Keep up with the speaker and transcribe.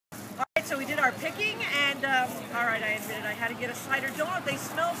are picking, and all right, I admit it, I had to get a cider donut. They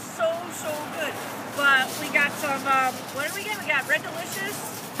smell so good. But we got some, what did we get? We got Red Delicious.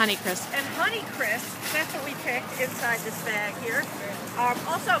 Honey Crisp. And Honey Crisp. That's what we picked inside this bag here.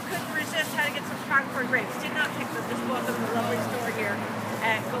 Also, couldn't resist how to get some Concord grapes. Did not pick them, just bought them in the lovely store here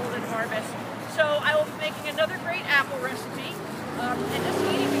at Golden Harvest. So I will be making another great apple recipe and just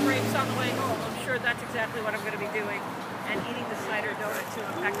eating the grapes on the way home. I'm sure that's exactly what I'm going to be doing. And eating the cider donut too.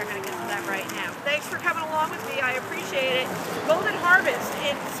 In fact, I'm going to get to that right now. Thanks for coming along with me. I appreciate it. Golden Harvest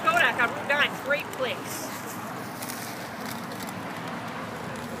in Skodak on Route 9. Great place.